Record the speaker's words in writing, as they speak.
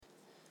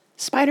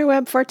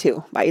Spiderweb for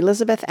Two by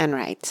Elizabeth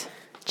Enright.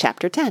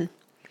 Chapter 10.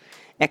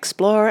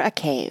 Explore a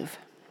Cave.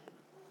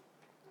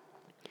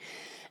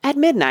 At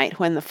midnight,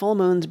 when the full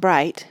moon's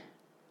bright,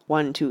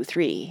 1, 2,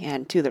 3,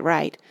 and to the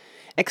right,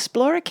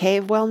 explore a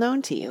cave well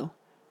known to you.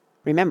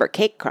 Remember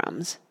cake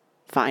crumbs.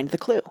 Find the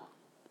clue.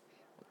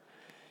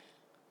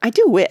 "I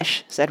do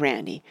wish," said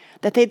Randy,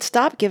 "that they'd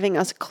stop giving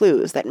us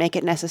clues that make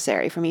it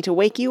necessary for me to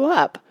wake you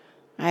up.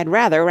 I'd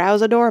rather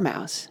rouse a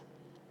dormouse."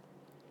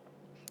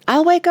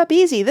 "I'll wake up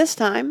easy this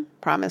time,"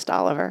 promised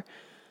Oliver,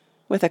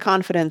 with a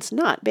confidence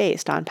not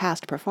based on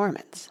past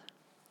performance.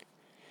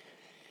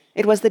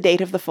 It was the date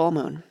of the full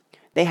moon.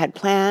 They had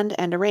planned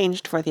and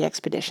arranged for the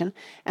expedition,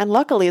 and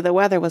luckily the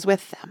weather was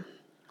with them.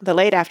 The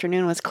late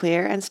afternoon was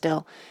clear and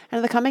still,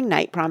 and the coming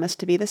night promised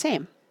to be the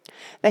same.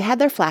 They had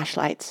their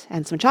flashlights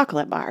and some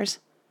chocolate bars,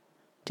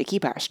 "to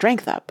keep our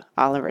strength up,"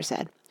 Oliver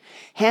said,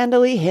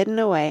 handily hidden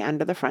away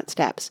under the front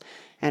steps,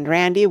 and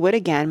Randy would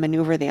again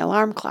maneuver the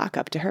alarm clock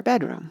up to her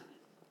bedroom.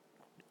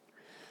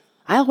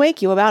 "I'll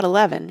wake you about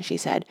 11, she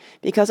said,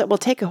 "because it will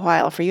take a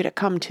while for you to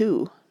come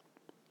to."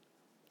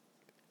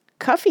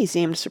 Cuffy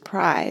seemed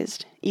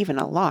surprised, even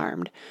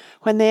alarmed,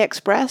 when they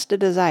expressed a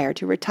desire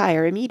to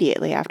retire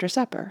immediately after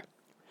supper.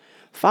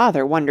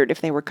 Father wondered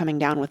if they were coming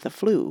down with the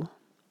flu.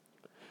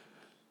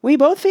 "We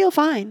both feel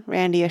fine,"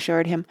 Randy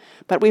assured him,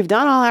 "but we've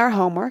done all our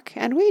homework,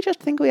 and we just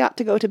think we ought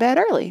to go to bed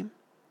early."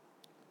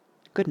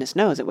 Goodness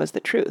knows it was the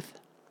truth.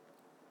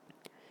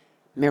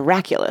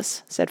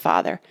 "Miraculous," said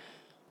Father,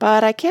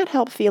 "but I can't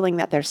help feeling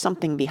that there's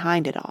something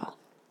behind it all."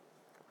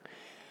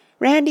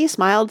 Randy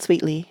smiled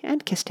sweetly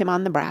and kissed him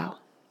on the brow.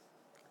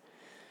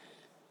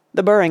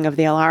 The burring of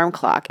the alarm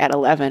clock at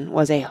 11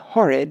 was a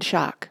horrid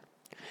shock.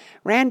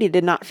 Randy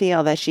did not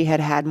feel that she had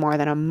had more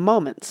than a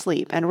moment's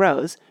sleep and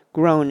rose,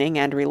 groaning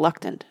and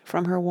reluctant,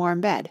 from her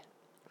warm bed.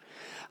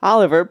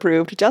 Oliver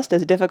proved just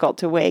as difficult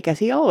to wake as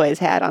he always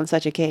had on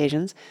such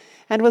occasions,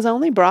 and was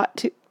only brought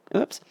to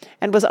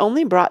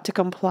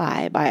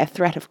comply by a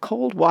threat of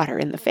cold water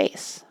in the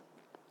face.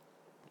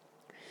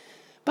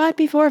 But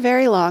before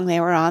very long they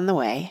were on the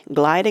way,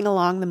 gliding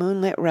along the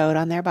moonlit road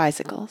on their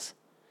bicycles.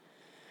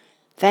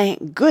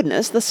 "Thank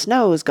goodness the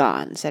snow's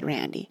gone," said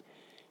Randy.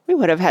 "We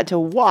would have had to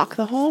walk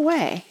the whole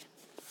way."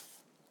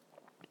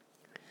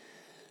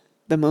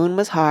 The moon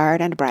was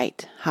hard and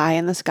bright, high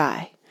in the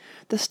sky.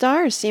 The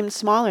stars seemed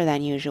smaller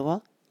than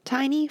usual,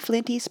 tiny,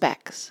 flinty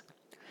specks.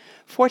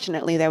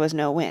 Fortunately there was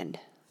no wind.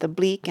 The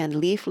bleak and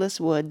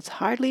leafless woods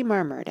hardly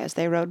murmured as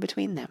they rode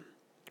between them.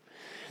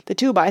 The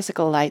two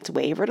bicycle lights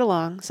wavered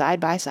along,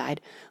 side by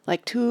side,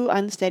 like two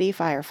unsteady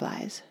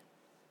fireflies.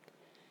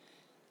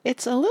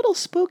 "It's a little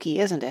spooky,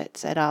 isn't it?"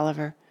 said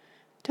Oliver.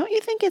 "Don't you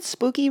think it's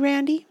spooky,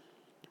 Randy?"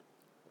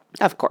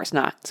 "Of course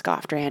not,"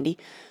 scoffed Randy.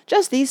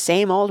 "Just these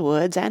same old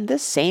woods and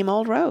this same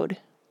old road."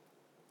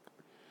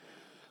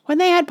 When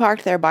they had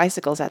parked their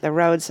bicycles at the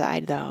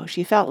roadside, though,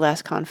 she felt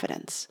less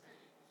confidence.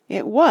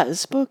 It was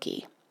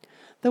spooky.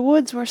 The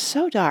woods were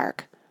so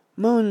dark,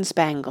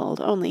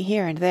 moon-spangled only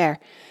here and there,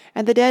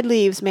 and the dead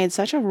leaves made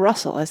such a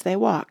rustle as they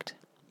walked.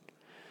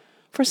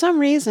 For some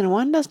reason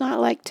one does not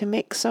like to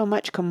make so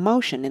much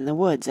commotion in the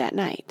woods at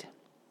night.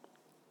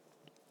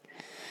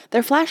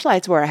 Their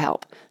flashlights were a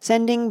help,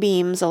 sending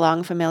beams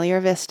along familiar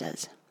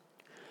vistas.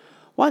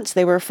 Once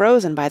they were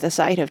frozen by the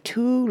sight of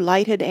two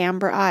lighted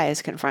amber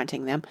eyes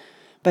confronting them,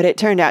 but it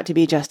turned out to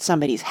be just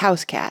somebody's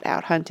house cat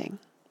out hunting.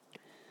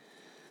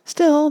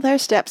 Still, their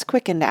steps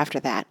quickened after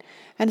that,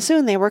 and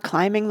soon they were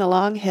climbing the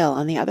long hill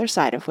on the other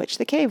side of which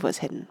the cave was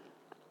hidden.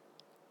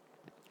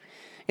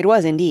 It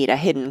was indeed a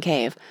hidden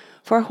cave,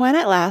 for when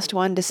at last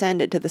one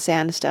descended to the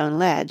sandstone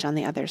ledge on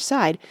the other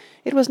side,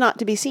 it was not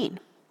to be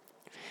seen.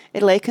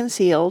 It lay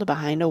concealed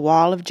behind a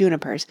wall of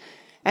junipers,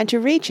 and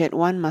to reach it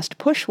one must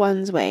push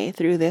one's way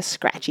through this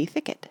scratchy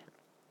thicket.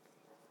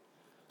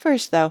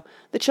 First, though,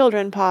 the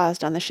children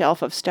paused on the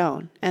shelf of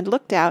stone and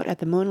looked out at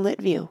the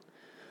moonlit view.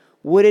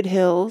 Wooded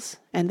hills,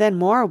 and then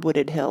more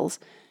wooded hills,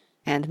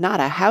 and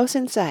not a house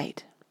in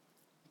sight.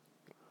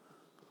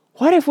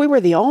 "What if we were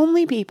the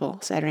only people?"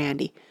 said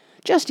Randy.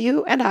 "Just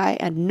you and I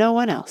and no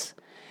one else.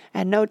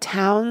 And no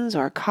towns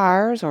or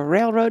cars or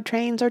railroad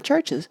trains or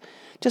churches.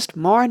 Just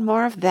more and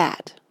more of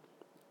that."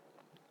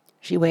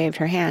 She waved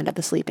her hand at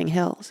the sleeping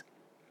hills.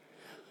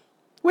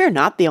 "We're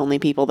not the only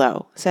people,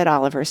 though," said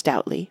Oliver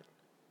stoutly.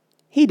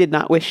 He did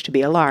not wish to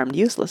be alarmed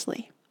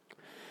uselessly.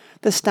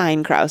 "The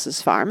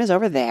Steinkrauses' farm is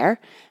over there,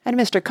 and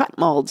Mr.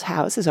 Cutmold's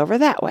house is over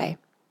that way.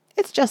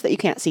 It's just that you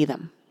can't see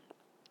them."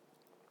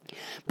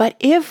 "But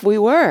if we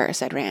were,"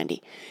 said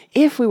Randy,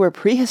 "if we were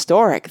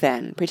prehistoric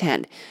then,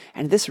 pretend,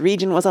 and this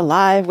region was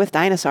alive with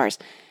dinosaurs,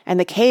 and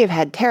the cave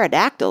had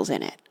pterodactyls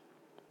in it."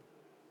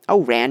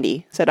 "Oh,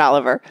 Randy," said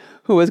Oliver,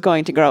 who was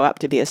going to grow up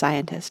to be a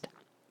scientist,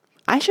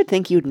 "I should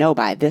think you'd know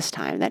by this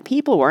time that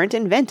people weren't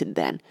invented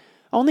then.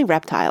 Only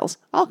reptiles,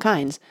 all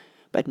kinds,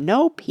 but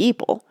no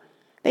people.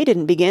 They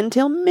didn't begin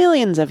till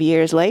millions of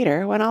years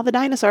later, when all the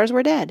dinosaurs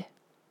were dead."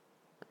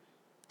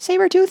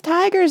 "Saber-toothed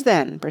tigers,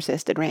 then,"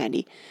 persisted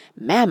Randy.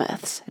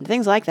 "Mammoths and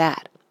things like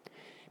that.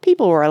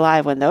 People were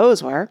alive when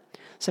those were.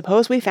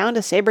 Suppose we found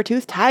a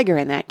saber-toothed tiger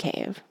in that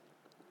cave."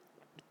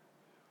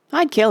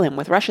 "I'd kill him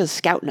with Russia's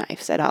scout knife,"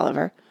 said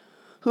Oliver,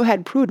 who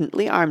had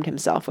prudently armed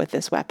himself with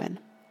this weapon.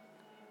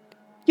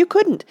 "You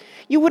couldn't.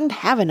 You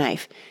wouldn't have a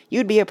knife.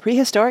 You'd be a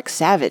prehistoric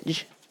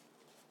savage."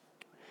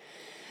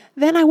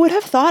 "Then I would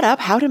have thought up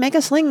how to make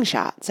a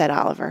slingshot," said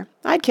Oliver.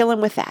 "I'd kill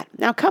him with that.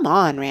 Now come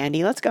on,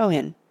 Randy, let's go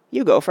in.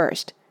 You go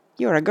first.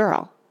 You're a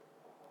girl."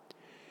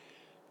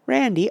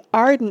 Randy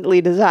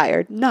ardently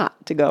desired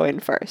not to go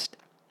in first.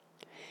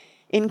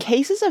 "In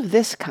cases of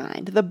this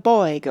kind, the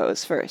boy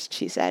goes first,"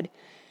 she said,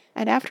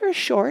 and after a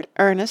short,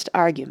 earnest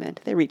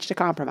argument they reached a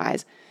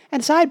compromise,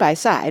 and side by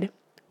side,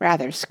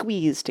 rather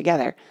squeezed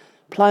together,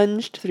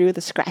 plunged through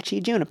the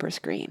scratchy juniper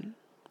screen.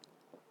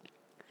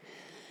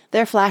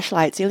 Their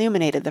flashlights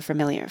illuminated the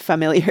familiar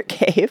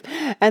cave,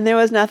 and there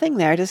was nothing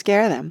there to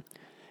scare them.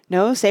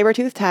 No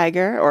saber-toothed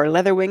tiger or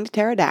leather-winged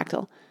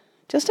pterodactyl,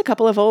 just a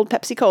couple of old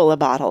Pepsi-Cola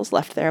bottles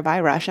left there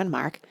by Rush and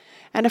Mark,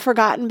 and a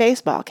forgotten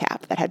baseball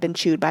cap that had been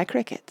chewed by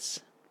crickets.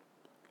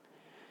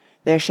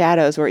 Their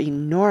shadows were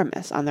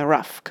enormous on the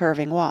rough,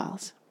 curving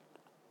walls.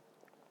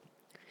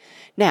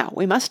 "Now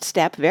we must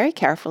step very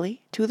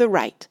carefully to the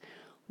right.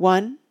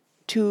 1,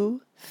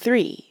 2,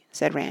 3,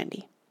 said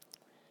Randy.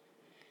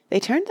 They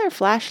turned their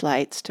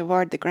flashlights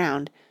toward the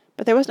ground,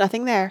 but there was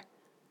nothing there,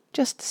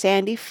 just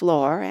sandy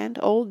floor and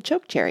old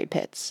chokecherry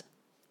pits.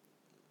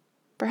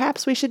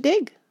 "Perhaps we should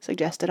dig,"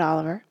 suggested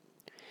Oliver.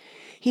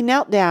 He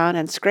knelt down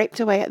and scraped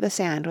away at the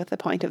sand with the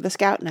point of the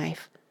scout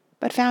knife,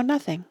 but found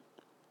nothing.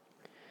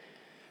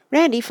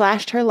 Randy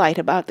flashed her light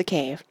about the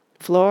cave,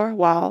 floor,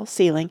 wall,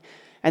 ceiling,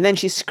 and then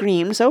she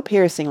screamed so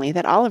piercingly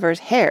that Oliver's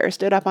hair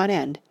stood up on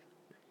end.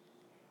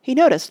 He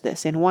noticed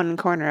this in one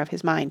corner of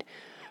his mind,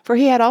 for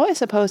he had always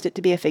supposed it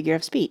to be a figure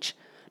of speech,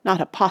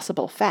 not a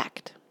possible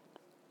fact.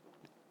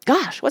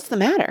 "Gosh, what's the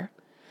matter?"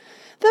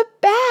 "The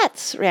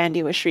bats!"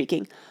 Randy was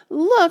shrieking.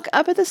 "Look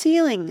up at the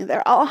ceiling.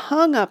 They're all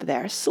hung up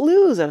there,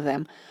 slews of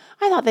them.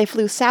 I thought they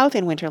flew south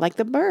in winter like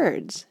the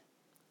birds."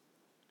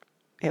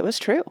 It was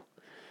true.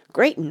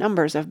 Great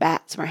numbers of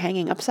bats were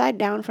hanging upside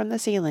down from the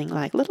ceiling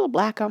like little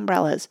black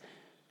umbrellas,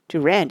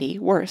 to Randy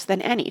worse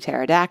than any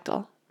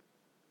pterodactyl.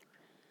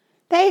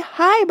 "They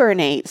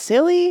hibernate,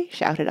 silly!"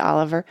 shouted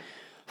Oliver,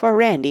 for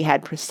Randy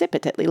had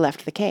precipitately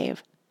left the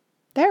cave.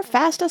 "They're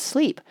fast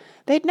asleep.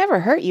 They'd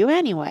never hurt you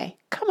anyway.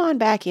 Come on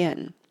back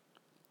in."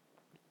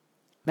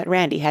 But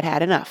Randy had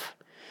had enough.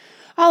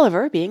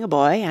 Oliver, being a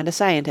boy and a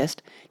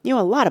scientist, knew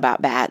a lot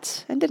about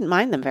bats and didn't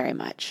mind them very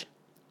much.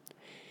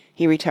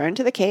 He returned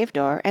to the cave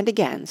door and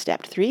again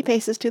stepped 3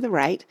 paces to the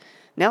right,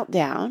 knelt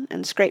down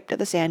and scraped at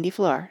the sandy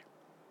floor.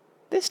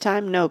 This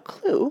time no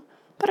clue,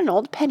 but an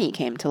old penny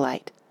came to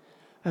light.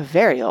 A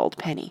very old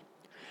penny.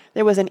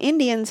 There was an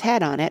Indian's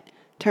head on it,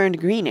 turned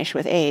greenish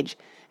with age,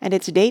 and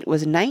its date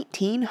was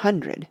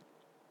 1900.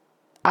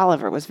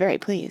 Oliver was very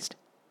pleased.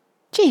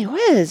 "Gee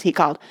whiz!" he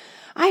called.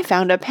 "I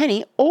found a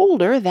penny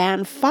older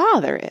than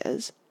Father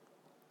is."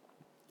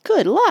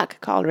 "Good luck!"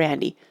 called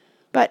Randy.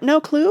 "But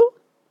no clue?"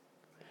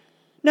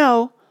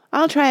 "No.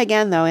 I'll try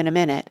again, though, in a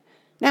minute.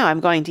 Now I'm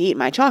going to eat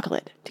my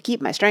chocolate to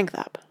keep my strength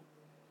up."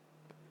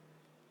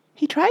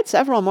 He tried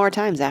several more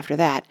times after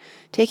that,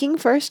 taking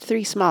first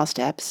 3 small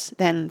steps,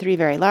 then 3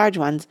 very large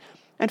ones,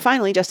 and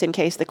finally, just in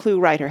case the clue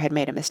writer had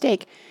made a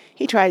mistake,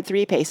 he tried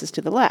 3 paces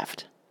to the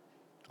left.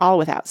 All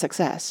without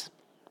success.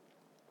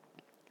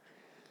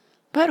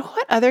 "But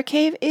what other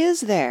cave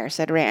is there?"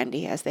 said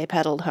Randy as they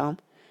pedaled home.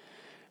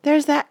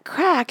 "There's that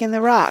crack in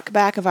the rock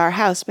back of our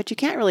house, but you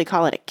can't really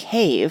call it a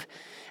cave,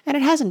 and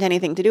it hasn't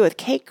anything to do with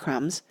cake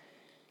crumbs.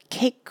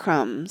 Cake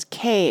crumbs,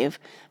 cave,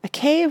 a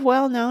cave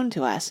well known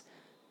to us.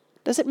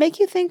 Does it make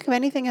you think of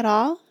anything at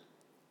all?"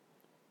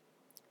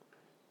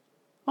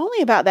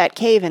 "Only about that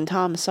cave in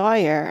Tom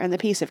Sawyer and the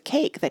piece of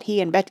cake that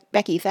he and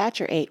Becky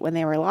Thatcher ate when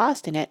they were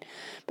lost in it,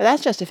 but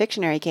that's just a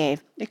fictionary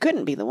cave. It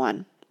couldn't be the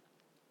one."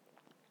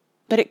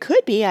 "But it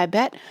could be, I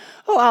bet.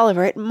 Oh,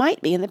 Oliver, it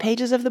might be in the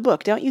pages of the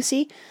book, don't you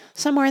see?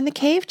 Somewhere in the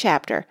cave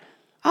chapter.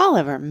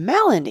 Oliver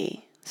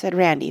Melendy," said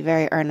Randy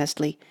very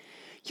earnestly,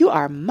 "you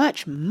are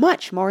much,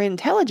 much more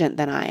intelligent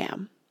than I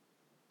am."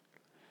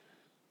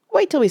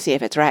 "Wait till we see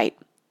if it's right.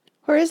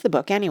 Where is the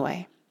book,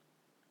 anyway?"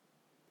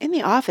 "In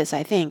the office,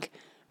 I think.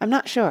 I'm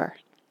not sure."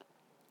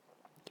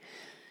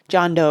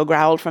 John Doe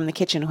growled from the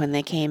kitchen when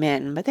they came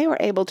in, but they were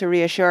able to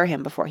reassure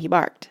him before he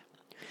barked.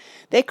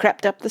 They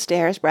crept up the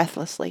stairs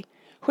breathlessly,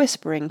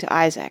 whispering to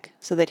Isaac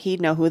so that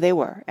he'd know who they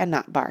were and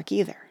not bark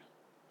either.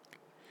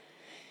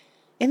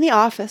 In the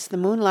office the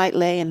moonlight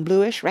lay in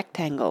bluish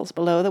rectangles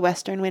below the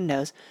western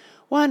windows,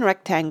 one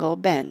rectangle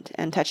bent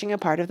and touching a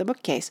part of the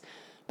bookcase,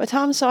 but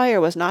Tom Sawyer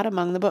was not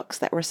among the books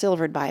that were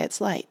silvered by its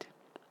light.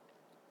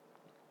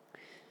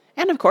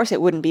 "And of course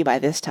it wouldn't be by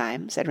this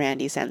time," said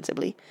Randy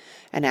sensibly.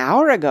 "An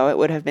hour ago it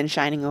would have been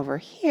shining over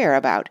here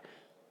about,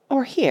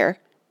 or here.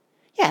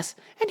 Yes,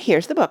 and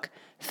here's the book,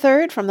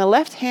 3rd from the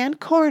left-hand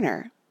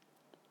corner."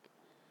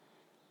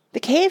 "The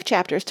cave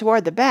chapter's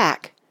toward the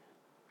back."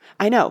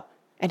 "I know,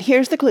 and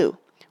here's the clue.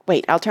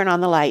 Wait, I'll turn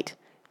on the light.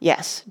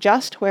 Yes,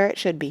 just where it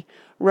should be,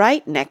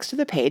 right next to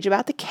the page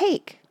about the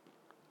cake."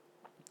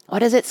 What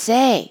does it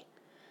say?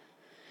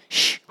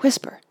 Shh,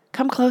 whisper,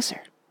 come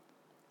closer.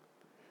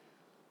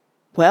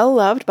 Well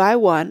loved by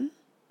one,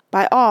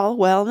 by all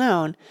well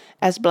known,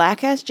 as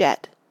black as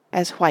jet,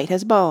 as white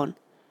as bone.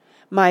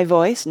 My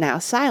voice now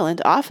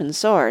silent often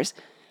soars,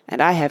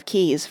 and I have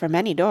keys for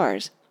many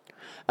doors.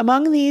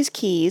 Among these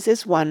keys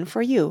is one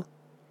for you.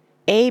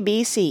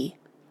 ABC.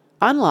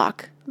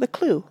 Unlock the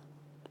clue.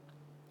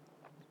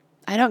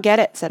 I don't get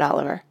it, said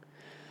Oliver.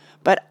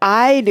 But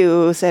I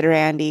do, said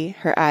Randy,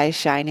 her eyes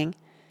shining.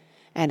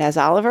 And as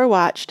Oliver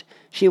watched,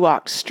 she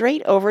walked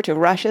straight over to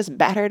Rush's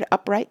battered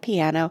upright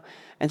piano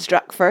and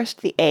struck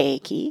first the A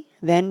key,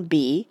 then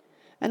B,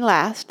 and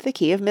last the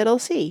key of middle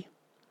C.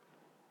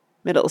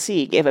 Middle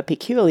C gave a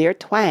peculiar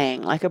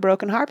twang like a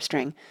broken harp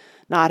string,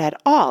 not at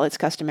all its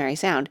customary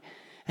sound,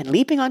 and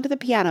leaping onto the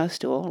piano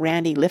stool,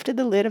 Randy lifted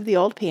the lid of the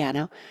old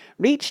piano,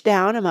 reached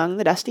down among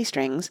the dusty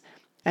strings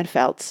and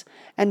felts,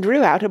 and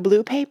drew out a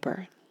blue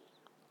paper.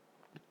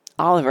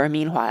 Oliver,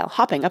 meanwhile,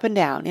 hopping up and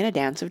down in a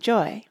dance of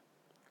joy.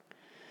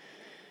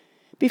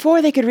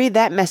 Before they could read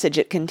that message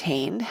it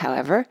contained,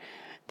 however,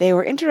 they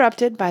were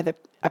interrupted by the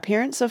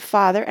appearance of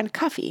Father and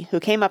Cuffy, who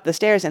came up the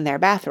stairs in their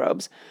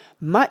bathrobes,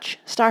 much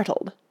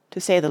startled, to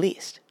say the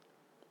least.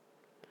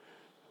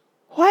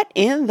 "What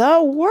in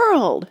the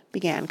world?"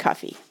 began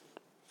Cuffy.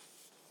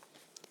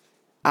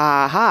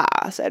 "Aha,"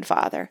 said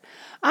Father.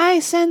 "I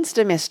sensed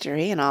a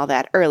mystery in all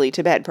that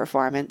early-to-bed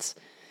performance.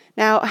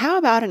 Now, how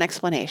about an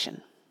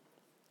explanation?"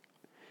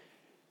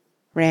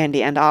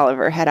 Randy and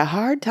Oliver had a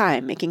hard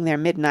time making their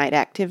midnight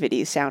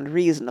activities sound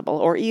reasonable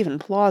or even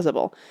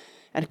plausible,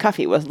 and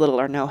Cuffy was little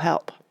or no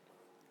help.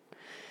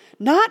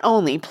 "Not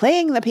only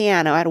playing the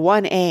piano at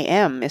 1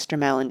 a.m., Mr.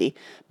 Mellandy,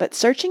 but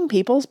searching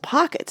people's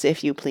pockets,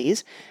 if you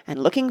please,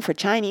 and looking for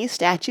Chinese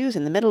statues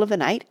in the middle of the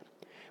night,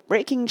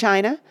 breaking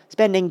china,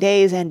 spending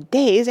days and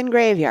days in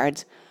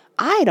graveyards.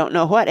 I don't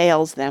know what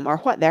ails them or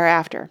what they're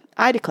after.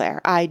 I declare,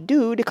 I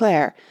do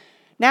declare.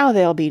 Now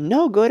they'll be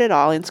no good at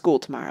all in school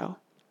tomorrow."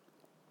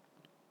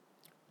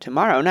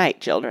 "Tomorrow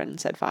night, children,"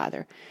 said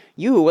Father,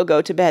 "you will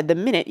go to bed the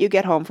minute you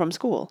get home from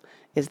school.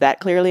 Is that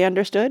clearly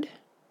understood?"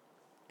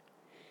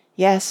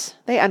 Yes,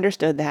 they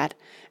understood that,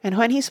 and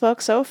when he spoke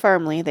so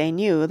firmly they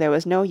knew there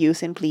was no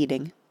use in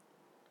pleading.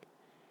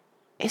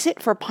 "Is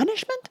it for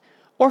punishment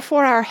or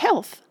for our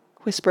health?"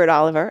 whispered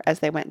Oliver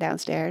as they went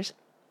downstairs.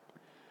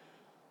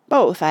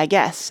 "Both, I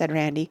guess," said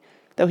Randy,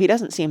 "though he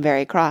doesn't seem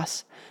very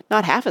cross.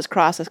 Not half as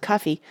cross as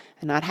Cuffy,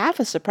 and not half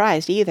as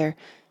surprised either.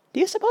 Do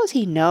you suppose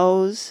he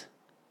knows?"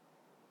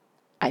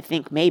 "I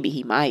think maybe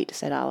he might,"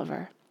 said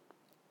Oliver.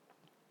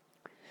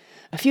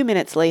 A few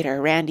minutes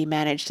later, Randy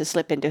managed to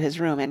slip into his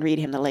room and read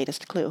him the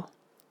latest clue.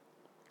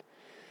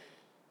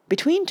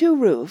 "Between two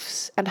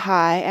roofs, and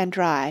high and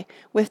dry,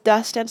 with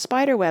dust and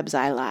spider webs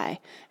I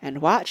lie,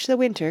 and watch the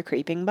winter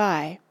creeping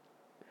by.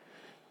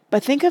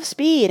 But think of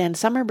speed and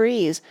summer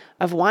breeze,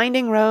 of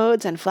winding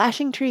roads and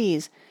flashing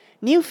trees,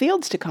 new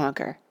fields to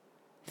conquer.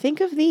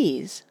 Think of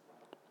these."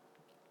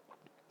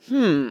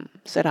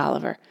 Said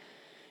Oliver.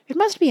 "It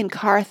must be in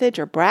Carthage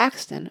or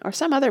Braxton or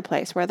some other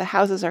place where the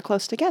houses are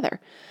close together.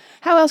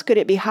 How else could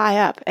it be high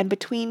up and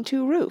between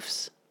two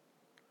roofs?"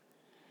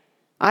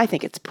 "I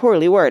think it's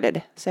poorly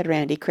worded," said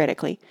Randy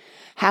critically.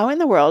 "How in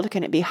the world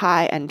can it be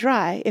high and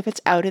dry if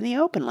it's out in the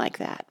open like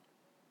that?"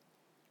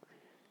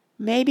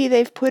 "Maybe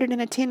they've put it in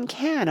a tin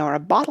can or a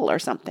bottle or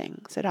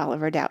something," said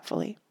Oliver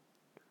doubtfully.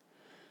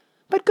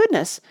 "But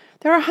goodness,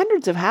 there are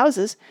hundreds of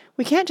houses.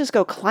 We can't just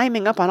go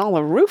climbing up on all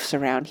the roofs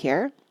around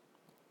here."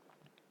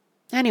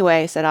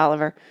 "Anyway," said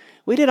Oliver,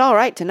 "we did all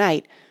right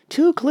tonight.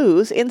 2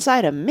 clues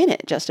inside a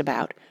minute just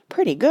about.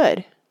 Pretty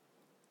good."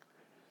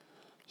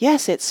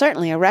 "Yes, it's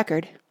certainly a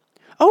record.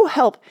 Oh,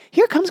 help!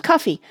 Here comes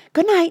Cuffy.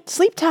 Good night.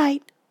 Sleep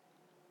tight."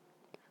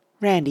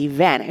 Randy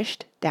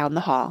vanished down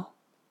the hall.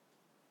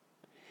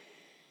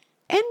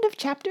 End of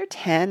chapter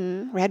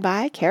 10, read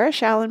by Kara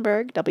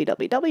Schallenberg,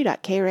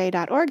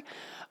 www.kray.org,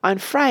 on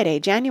Friday,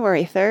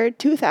 January 3rd,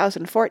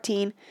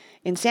 2014,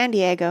 in San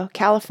Diego,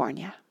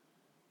 California.